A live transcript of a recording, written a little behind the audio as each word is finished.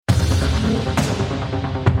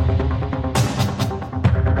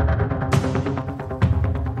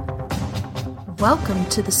Welcome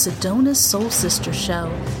to the Sedona Soul Sister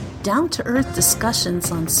Show, down-to-earth discussions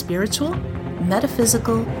on spiritual,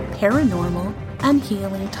 metaphysical, paranormal, and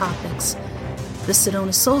healing topics. The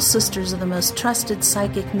Sedona Soul Sisters are the most trusted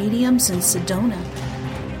psychic mediums in Sedona.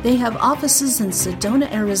 They have offices in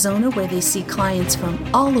Sedona, Arizona, where they see clients from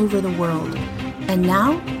all over the world. And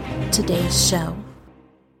now, today's show.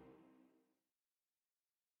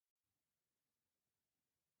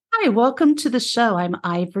 Hi, welcome to the show. I'm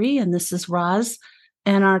Ivory, and this is Roz.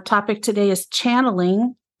 And our topic today is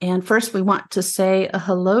channeling. And first, we want to say a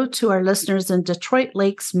hello to our listeners in Detroit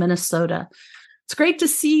Lakes, Minnesota. It's great to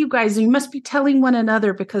see you guys. You must be telling one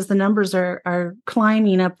another because the numbers are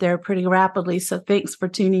climbing up there pretty rapidly. So thanks for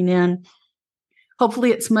tuning in.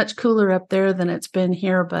 Hopefully, it's much cooler up there than it's been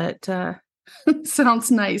here, but it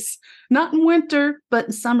sounds nice. Not in winter, but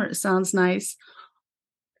in summer, it sounds nice.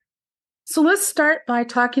 So let's start by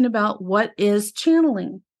talking about what is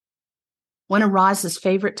channeling. One of Roz's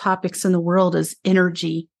favorite topics in the world is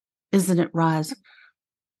energy, isn't it, Roz?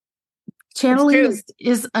 Channeling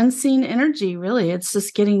is unseen energy, really. It's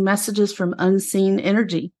just getting messages from unseen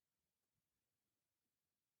energy.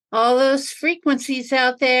 All those frequencies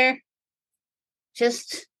out there,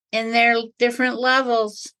 just in their different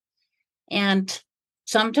levels. And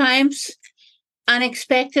sometimes,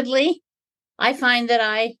 unexpectedly, I find that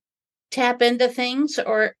I tap into things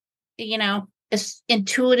or,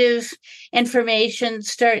 intuitive information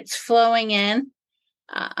starts flowing in.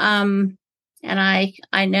 And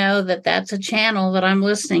I know that that's a channel that I'm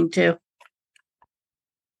listening to.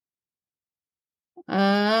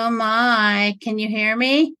 Oh my, can you hear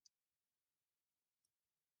me?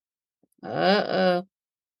 Uh-oh.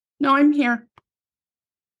 No, I'm here.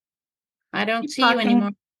 I don't see you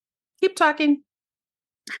anymore. Keep talking.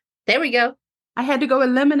 There we go. I had to go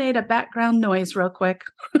eliminate a background noise real quick.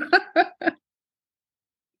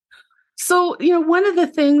 So, one of the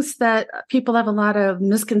things that people have a lot of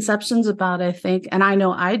misconceptions about, I think, and I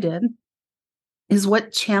know I did, is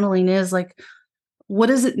what channeling is. Like, what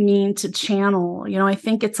does it mean to channel? I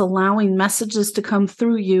think it's allowing messages to come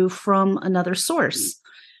through you from another source.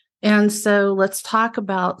 And so let's talk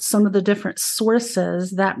about some of the different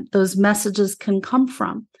sources that those messages can come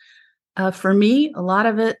from. For me, a lot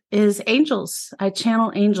of it is angels. I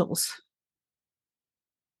channel angels.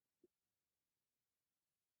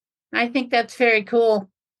 I think that's very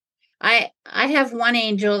cool. I have one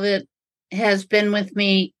angel that has been with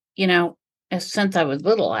me, since I was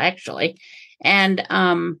little, actually. And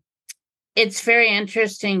it's very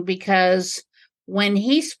interesting because when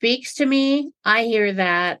he speaks to me, I hear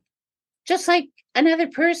that just like another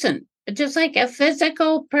person. Just like a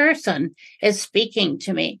physical person is speaking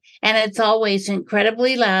to me. And it's always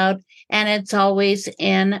incredibly loud and it's always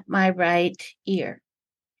in my right ear.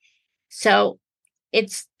 So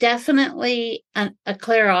it's definitely a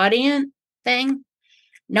clairaudient thing.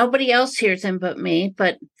 Nobody else hears him but me,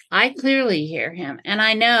 but I clearly hear him. And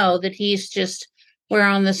I know that we're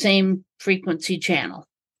on the same frequency channel.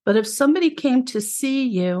 But if somebody came to see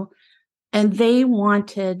you and they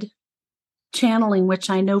wanted channeling, which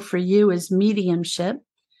I know for you is mediumship,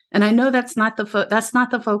 and I know that's not the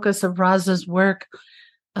focus of Roz's work,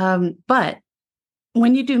 but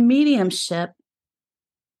when you do mediumship,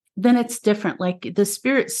 then it's different. Like the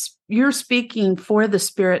spirits, you're speaking for the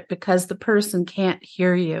spirit because the person can't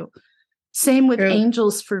hear you. Same with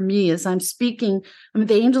angels for me, as I'm speaking.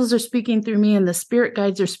 The angels are speaking through me, and the spirit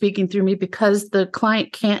guides are speaking through me because the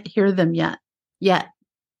client can't hear them yet.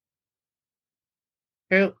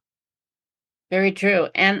 True. Very true.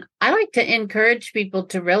 And I like to encourage people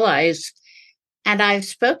to realize, and I've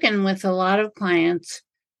spoken with a lot of clients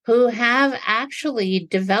who have actually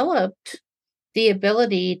developed the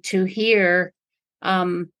ability to hear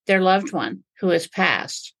their loved one who has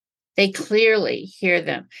passed. They clearly hear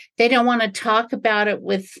them. They don't want to talk about it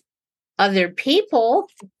with other people,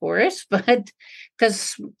 of course, but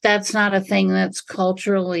because that's not a thing that's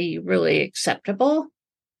culturally really acceptable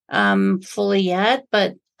fully yet.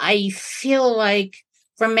 But I feel like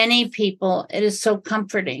for many people, it is so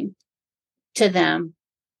comforting to them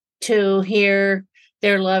to hear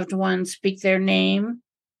their loved one speak their name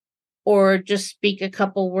or just speak a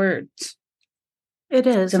couple words. It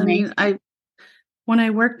is. When I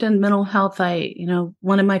worked in mental health,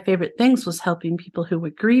 one of my favorite things was helping people who were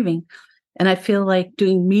grieving. And I feel like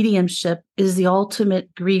doing mediumship is the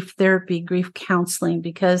ultimate grief therapy, grief counseling,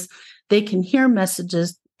 because they can hear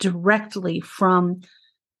messages directly from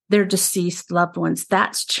their deceased loved ones.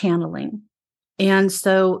 That's channeling. And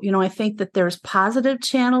so, I think that there's positive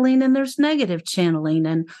channeling and there's negative channeling.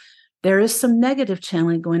 And there is some negative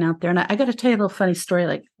channeling going out there. And I got to tell you a little funny story.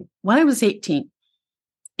 Like when I was 18,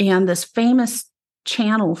 and this famous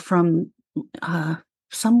channel from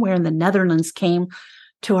somewhere in the Netherlands came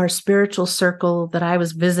to our spiritual circle that I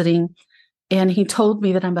was visiting. And he told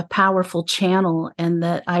me that I'm a powerful channel and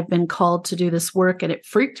that I've been called to do this work. And it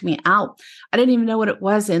freaked me out. I didn't even know what it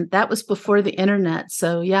was. And that was before the internet.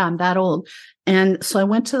 So yeah, I'm that old. And so I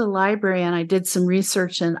went to the library and I did some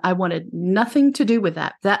research, and I wanted nothing to do with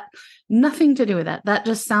that. Nothing to do with that. That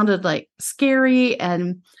just sounded like scary.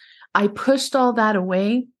 And I pushed all that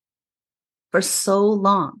away for so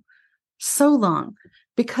long,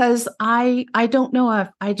 because I don't know if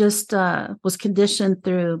I just was conditioned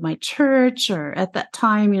through my church, or at that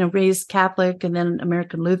time, raised Catholic and then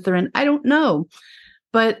American Lutheran. I don't know,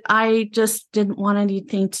 but I just didn't want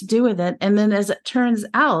anything to do with it. And then as it turns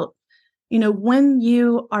out, when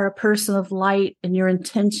you are a person of light and your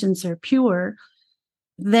intentions are pure,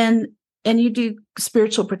 then, and you do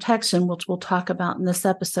spiritual protection, which we'll talk about in this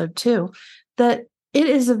episode too, that it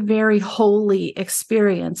is a very holy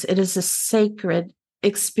experience. It is a sacred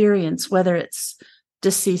experience, whether it's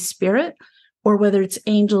deceased spirit or whether it's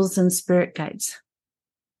angels and spirit guides.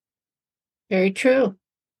 Very true.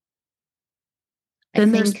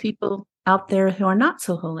 Then there's people out there who are not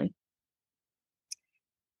so holy.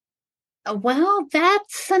 Well,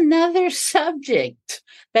 that's another subject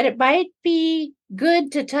that it might be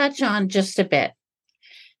good to touch on just a bit,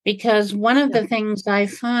 because one of the things I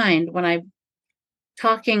find when I'm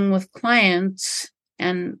talking with clients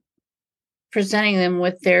and presenting them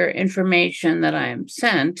with their information that I am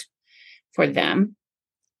sent for them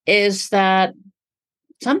is that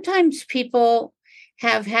sometimes people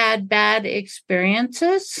have had bad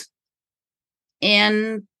experiences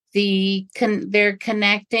and they're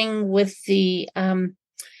connecting with the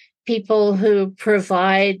people who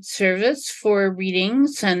provide service for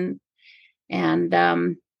readings, and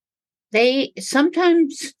they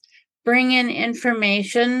sometimes bring in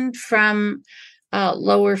information from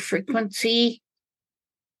lower frequency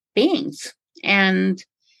beings, and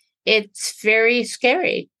it's very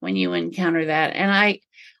scary when you encounter that. And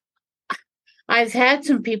I've had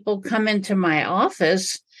some people come into my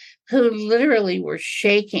office who literally were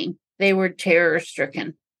shaking. They were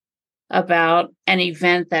terror-stricken about an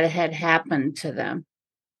event that had happened to them.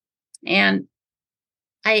 And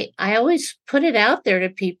I always put it out there to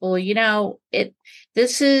people,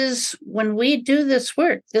 this is, when we do this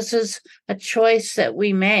work, this is a choice that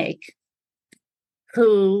we make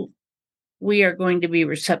who we are going to be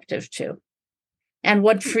receptive to and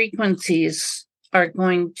what frequencies are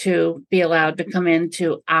going to be allowed to come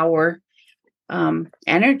into our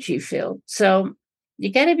energy field. So you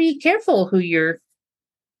got to be careful who you're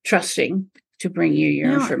trusting to bring you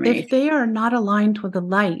your information. If they are not aligned with the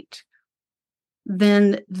light,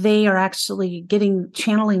 then they are actually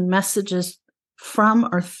channeling messages from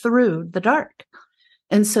or through the dark.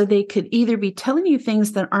 And so they could either be telling you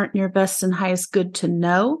things that aren't your best and highest good to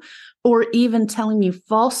know, or even telling you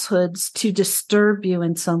falsehoods to disturb you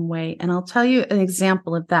in some way. And I'll tell you an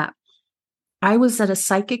example of that. I was at a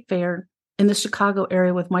psychic fair in the Chicago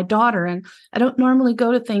area with my daughter, and I don't normally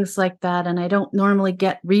go to things like that, and I don't normally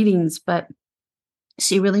get readings, but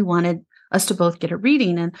she really wanted us to both get a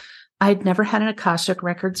reading. And I'd never had an Akashic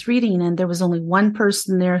Records reading, and there was only one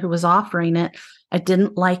person there who was offering it. I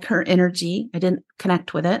didn't like her energy. I didn't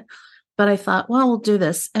connect with it, but I thought, well, we'll do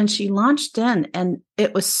this. And she launched in, and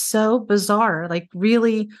it was so bizarre, like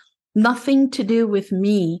really nothing to do with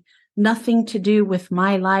me, nothing to do with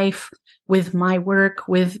my life, with my work,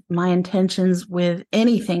 with my intentions, with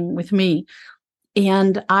anything with me.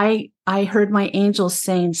 And I heard my angels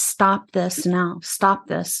saying, stop this now, stop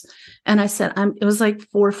this. And I said, it was like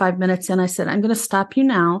 4 or 5 minutes in. I said, I'm going to stop you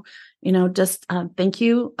now. Just thank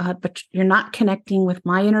you. But you're not connecting with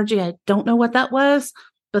my energy. I don't know what that was,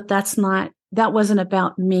 but that wasn't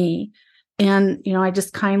about me. And, I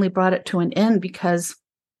just kindly brought it to an end because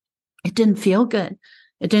it didn't feel good.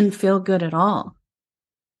 It didn't feel good at all.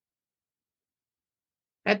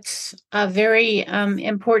 That's a very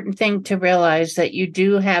important thing to realize, that you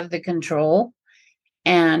do have the control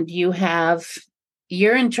and you're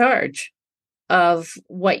in charge of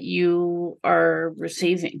what you are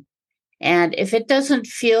receiving. And if it doesn't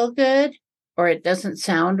feel good or it doesn't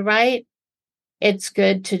sound right, it's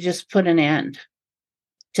good to just put an end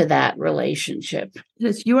to that relationship.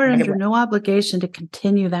 You are under no obligation to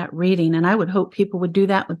continue that reading. And I would hope people would do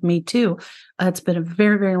that with me too. It's been a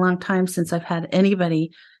very, very long time since I've had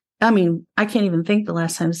anybody. I mean, I can't even think the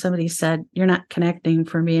last time somebody said, you're not connecting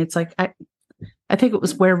for me. It's like, I think it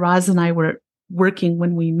was where Roz and I were working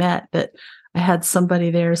when we met that I had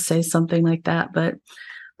somebody there say something like that. But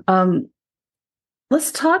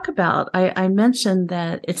let's talk about, I mentioned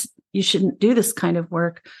that you shouldn't do this kind of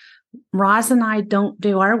work. Roz and I don't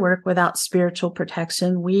do our work without spiritual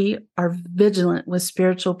protection. We are vigilant with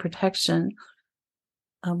spiritual protection.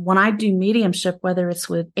 When I do mediumship, whether it's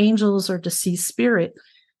with angels or deceased spirit,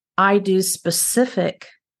 I do specific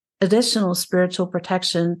additional spiritual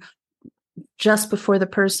protection just before the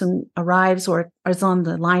person arrives or is on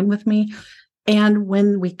the line with me. And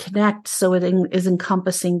when we connect, so it is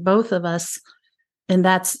encompassing both of us. And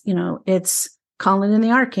that's, it's calling in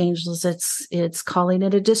the archangels, it's calling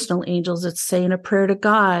in additional angels, it's saying a prayer to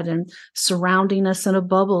God and surrounding us in a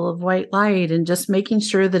bubble of white light and just making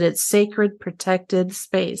sure that it's sacred, protected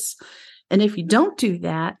space. And if you don't do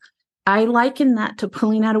that, I liken that to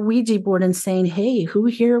pulling out a Ouija board and saying, hey, who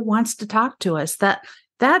here wants to talk to us?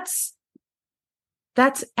 That's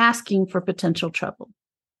asking for potential trouble.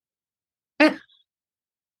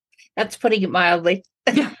 That's putting it mildly.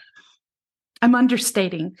 Yeah. I'm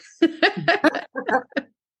understating.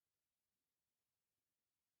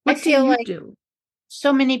 I feel like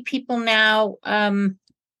so many people now,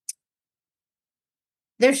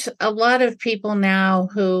 there's a lot of people now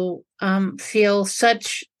who feel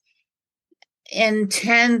such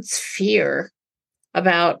intense fear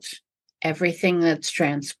about everything that's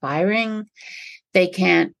transpiring. They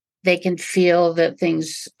can feel that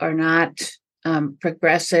things are not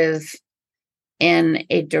progressive in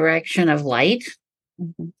a direction of light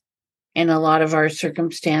in a lot of our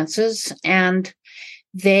circumstances. And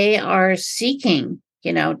they are seeking,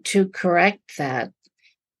 to correct that.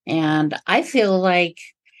 And I feel like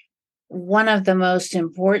one of the most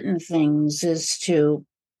important things is to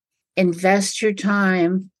invest your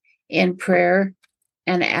time in prayer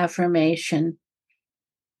and affirmation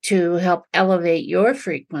to help elevate your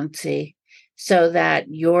frequency so that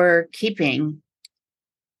you're keeping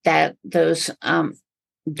those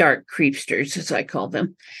dark creepsters, as I call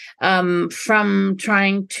them, from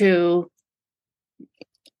trying to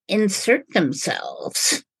insert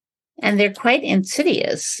themselves. And they're quite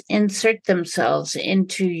insidious, insert themselves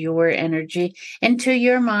into your energy, into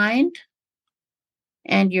your mind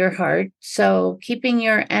and your heart. So keeping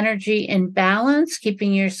your energy in balance,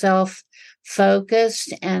 keeping yourself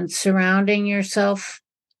focused and surrounding yourself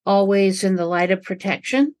always in the light of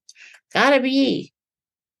protection, gotta be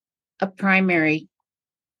a primary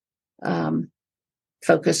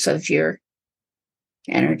focus of your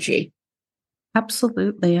energy.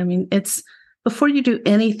 Absolutely. I mean, it's before you do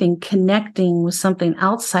anything, connecting with something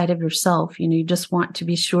outside of yourself, you just want to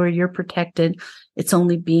be sure you're protected. It's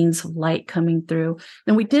only beings of light coming through.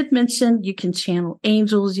 And we did mention you can channel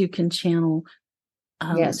angels, you can channel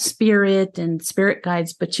spirit and spirit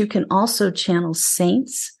guides, but you can also channel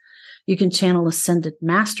saints. You can channel ascended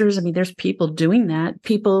masters. I mean, there's people doing that.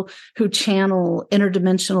 People who channel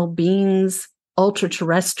interdimensional beings, ultra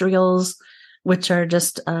terrestrials, which are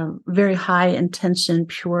just very high intention,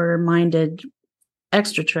 pure minded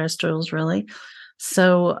extraterrestrials, really.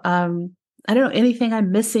 So I don't know anything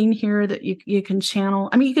I'm missing here that you can channel.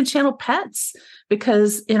 I mean, you can channel pets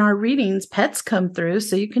because in our readings, pets come through.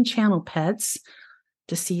 So you can channel pets,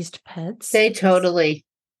 deceased pets. They totally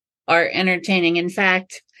are entertaining. In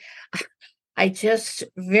fact, I just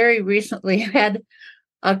very recently had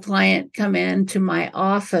a client come into my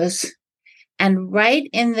office, and right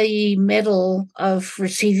in the middle of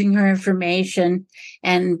receiving her information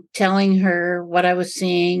and telling her what I was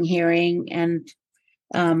seeing, hearing, and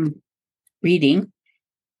reading.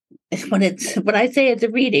 When I say it's a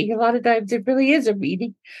reading, a lot of times it really is a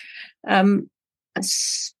reading.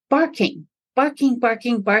 Barking.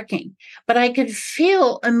 But I could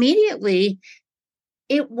feel immediately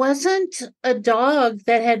it wasn't a dog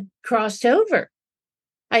that had crossed over.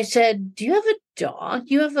 I said, "Do you have a dog?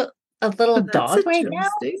 You have a little dog right now?"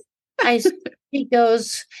 He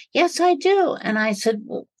goes, "Yes, I do." And I said,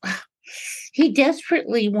 "Well, he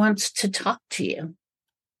desperately wants to talk to you."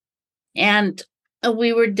 And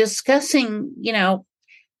we were discussing,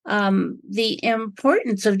 the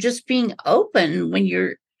importance of just being open when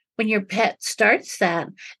your pet starts that.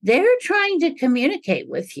 They're trying to communicate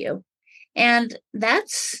with you. And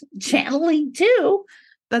that's channeling too.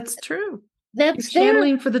 That's true. That's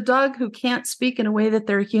channeling for the dog who can't speak in a way that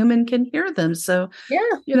their human can hear them. So,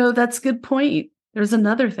 that's a good point. There's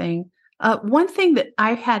another thing. One thing that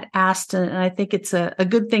I had asked, and I think it's a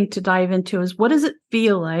good thing to dive into, is what does it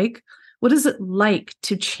feel like? What is it like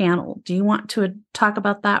to channel? Do you want to talk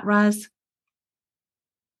about that, Roz?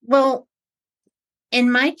 Well, in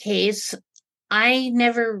my case, I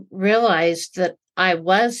never realized that I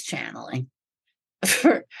was channeling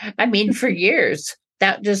for years.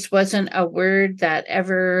 That just wasn't a word that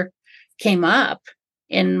ever came up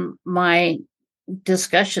in my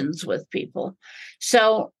discussions with people.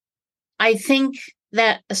 So I think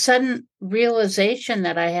that sudden realization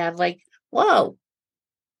that I had, like, whoa,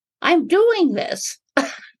 I'm doing this.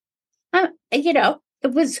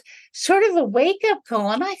 It was sort of a wake-up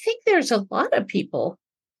call. And I think there's a lot of people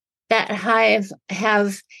that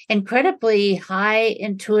have incredibly high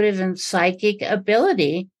intuitive and psychic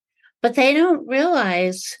ability, but they don't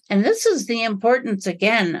realize, and this is the importance,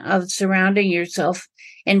 again, of surrounding yourself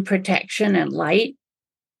in protection and light.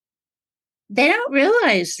 They don't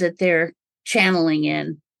realize that they're channeling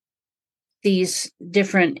in these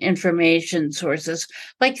different information sources.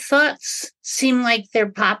 Like, thoughts seem like they're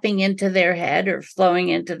popping into their head or flowing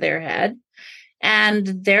into their head, and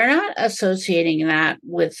they're not associating that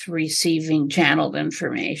with receiving channeled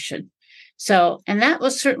information. So, and that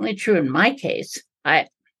was certainly true in my case. I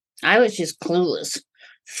was just clueless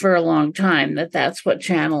for a long time that that's what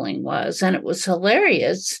channeling was. And it was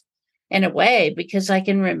hilarious in a way, because I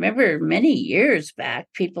can remember many years back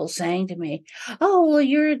people saying to me, "Oh, well,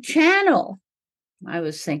 you're a channel." I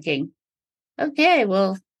was thinking, okay,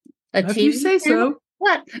 well, a if TV you say channel? so.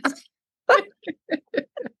 What?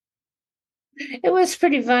 It was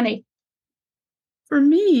pretty funny. For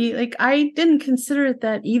me, like, I didn't consider it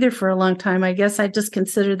that either for a long time. I guess I just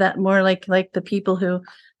considered that more like the people who,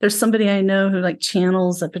 there's somebody I know who like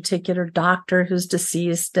channels a particular doctor who's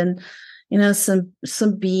deceased, and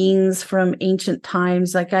some beings from ancient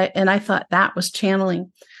times. I thought that was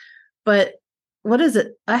channeling. But what is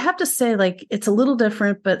it? I have to say, like, it's a little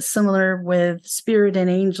different, but similar with spirit and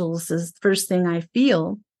angels. Is the first thing I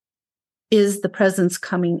feel is the presence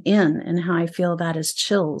coming in, and how I feel that is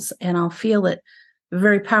chills. And I'll feel it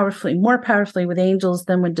very powerfully, more powerfully with angels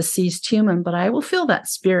than with deceased human, but I will feel that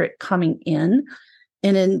spirit coming in.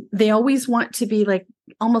 And they always want to be like,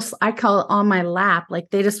 almost, I call it on my lap. Like,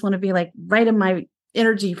 they just want to be like right in my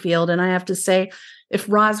energy field. And I have to say, if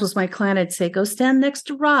Roz was my client, I'd say, go stand next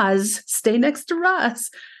to Roz, stay next to Roz.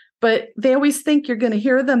 But they always think you're going to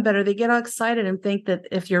hear them better. They get all excited and think that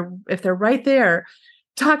if they're right there,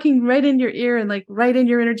 talking right in your ear and like right in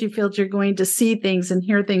your energy field, you're going to see things and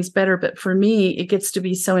hear things better. But for me, it gets to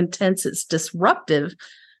be so intense, it's disruptive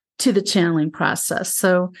to the channeling process.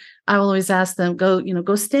 So I will always ask them,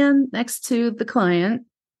 go stand next to the client.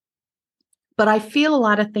 But I feel a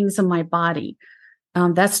lot of things in my body.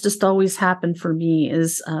 That's just always happened for me,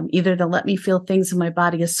 is either to let me feel things in my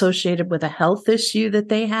body associated with a health issue that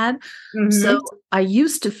they had. Mm-hmm. So I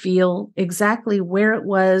used to feel exactly where it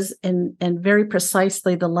was and very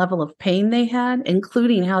precisely the level of pain they had,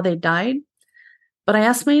 including how they died. But I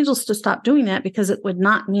asked my angels to stop doing that because it would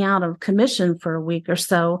knock me out of commission for a week or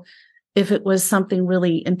so if it was something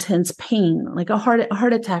really intense pain, like a heart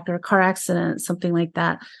attack or a car accident, something like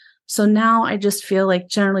that. So now I just feel like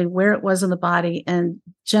generally where it was in the body and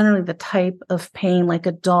generally the type of pain, like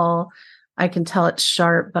a dull, I can tell it's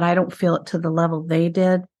sharp, but I don't feel it to the level they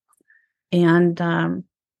did. And,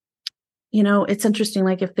 it's interesting.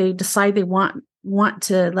 Like, if they decide they want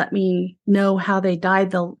to let me know how they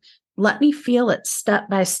died, they'll let me feel it step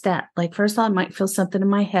by step. Like, first I might feel something in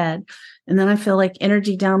my head, and then I feel like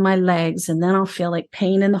energy down my legs, and then I'll feel like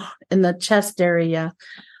pain in the chest area.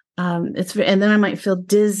 And then I might feel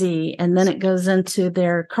dizzy, and then it goes into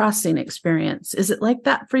their crossing experience. Is it like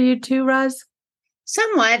that for you too, Roz?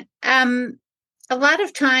 Somewhat. A lot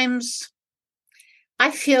of times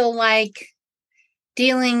I feel like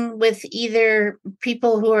dealing with either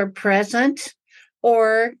people who are present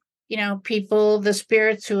or, people, the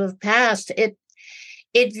spirits who have passed, it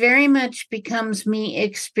very much becomes me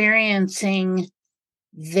experiencing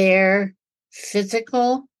their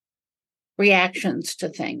physical reactions to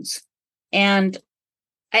things. And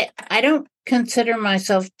I don't consider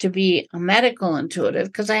myself to be a medical intuitive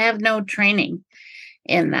because I have no training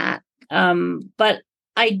in that. But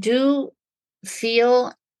I do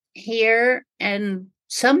feel, hear, and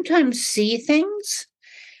sometimes see things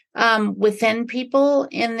within people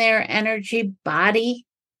in their energy body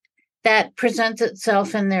that presents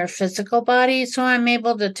itself in their physical body. So I'm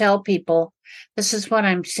able to tell people, this is what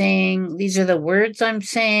I'm saying. These are the words I'm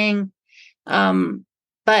saying.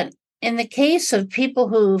 But in the case of people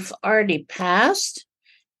who've already passed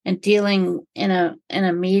and dealing in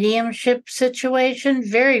a mediumship situation,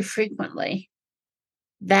 very frequently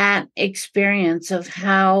that experience of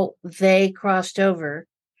how they crossed over,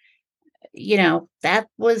 that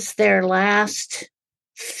was their last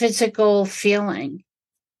physical feeling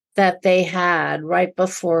that they had right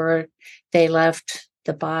before they left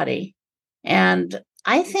the body. And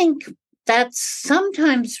I think that's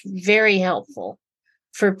sometimes very helpful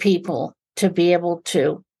for people to be able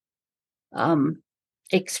to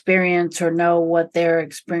experience or know what their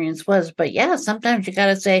experience was. But yeah, sometimes you got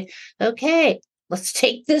to say, okay, let's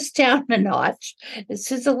take this down a notch.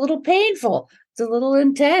 This is a little painful. It's a little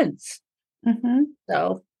intense. Mm-hmm.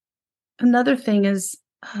 So another thing is,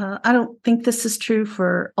 I don't think this is true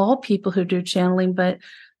for all people who do channeling, but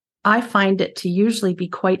I find it to usually be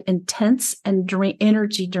quite intense and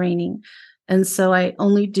energy draining. And so I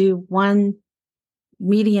only do one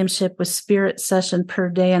mediumship with spirit session per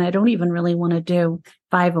day. And I don't even really want to do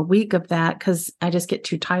 5 a week of that because I just get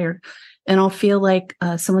too tired. And I'll feel like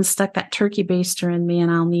someone stuck that turkey baster in me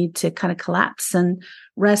and I'll need to kind of collapse and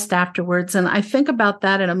rest afterwards. And I think about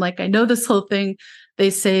that and I'm like, I know this whole thing. They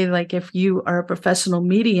say, like, if you are a professional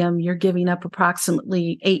medium, you're giving up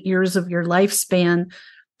approximately 8 years of your lifespan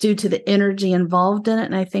due to the energy involved in it.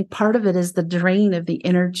 And I think part of it is the drain of the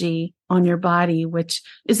energy on your body, which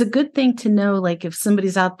is a good thing to know. Like if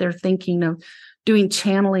somebody's out there thinking of doing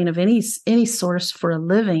channeling of any source for a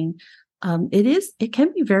living, it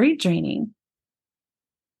can be very draining.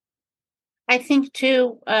 I think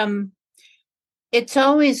too, it's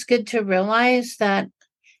always good to realize that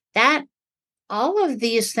all of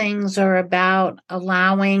these things are about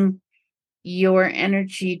allowing your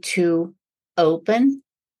energy to open,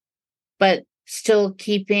 but still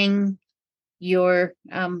keeping your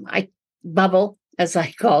bubble, as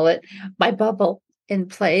I call it, my bubble in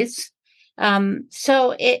place.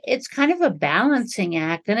 So it's kind of a balancing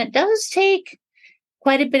act, and it does take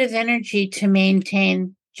quite a bit of energy to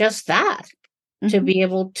maintain just that, to be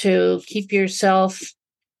able to keep yourself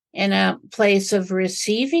in a place of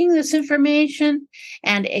receiving this information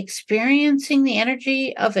and experiencing the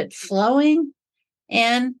energy of it flowing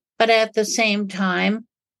in, but at the same time,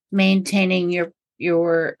 maintaining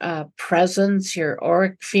your presence, your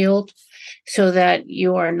auric field, so that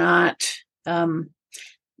you are not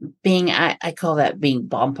being, I call that being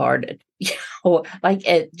bombarded. Like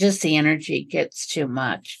just the energy gets too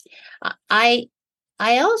much. I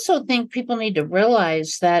also think people need to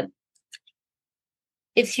realize that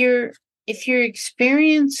if you're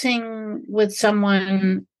experiencing with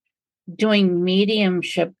someone doing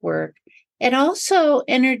mediumship work, it also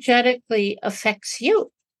energetically affects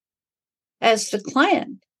you as the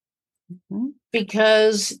client,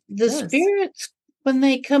 because the spirits, when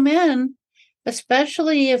they come in,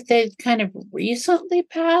 especially if they've kind of recently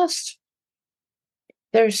passed,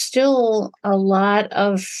 there's still a lot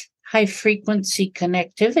of high frequency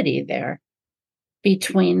connectivity there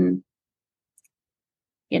between,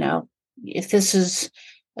 if this is,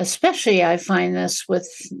 especially I find this with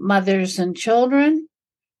mothers and children,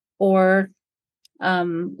 or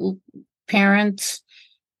parents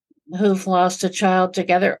who've lost a child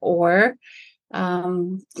together, or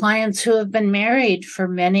clients who have been married for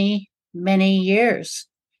many, many years.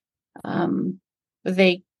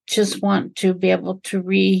 They just want to be able to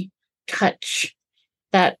retouch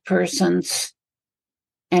that person's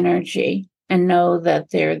energy and know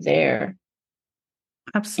that they're there.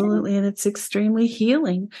 Absolutely. And it's extremely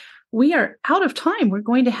healing. We are out of time. We're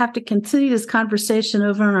going to have to continue this conversation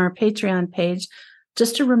over on our Patreon page.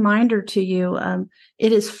 Just a reminder to you,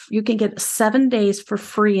 you can get 7 days for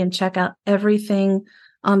free and check out everything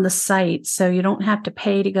on the site. So you don't have to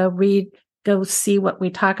pay to go see what we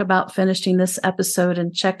talk about finishing this episode,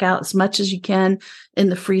 and check out as much as you can in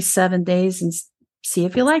the free 7 days and see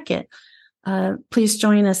if you like it. Please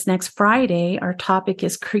join us next Friday. Our topic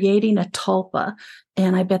is creating a tulpa.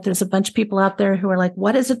 And I bet there's a bunch of people out there who are like,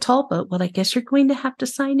 what is a tulpa? Well, I guess you're going to have to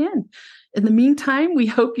sign in. In the meantime, we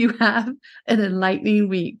hope you have an enlightening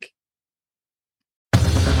week.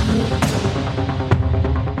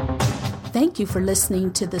 Thank you for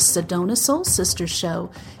listening to the Sedona Soul Sisters Show.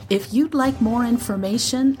 If you'd like more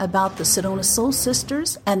information about the Sedona Soul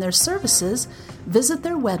Sisters and their services, visit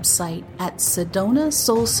their website at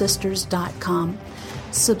sedonasoulsisters.com.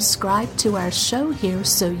 Subscribe to our show here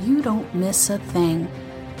so you don't miss a thing.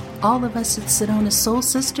 All of us at Sedona Soul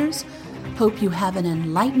Sisters hope you have an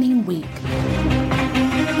enlightening week.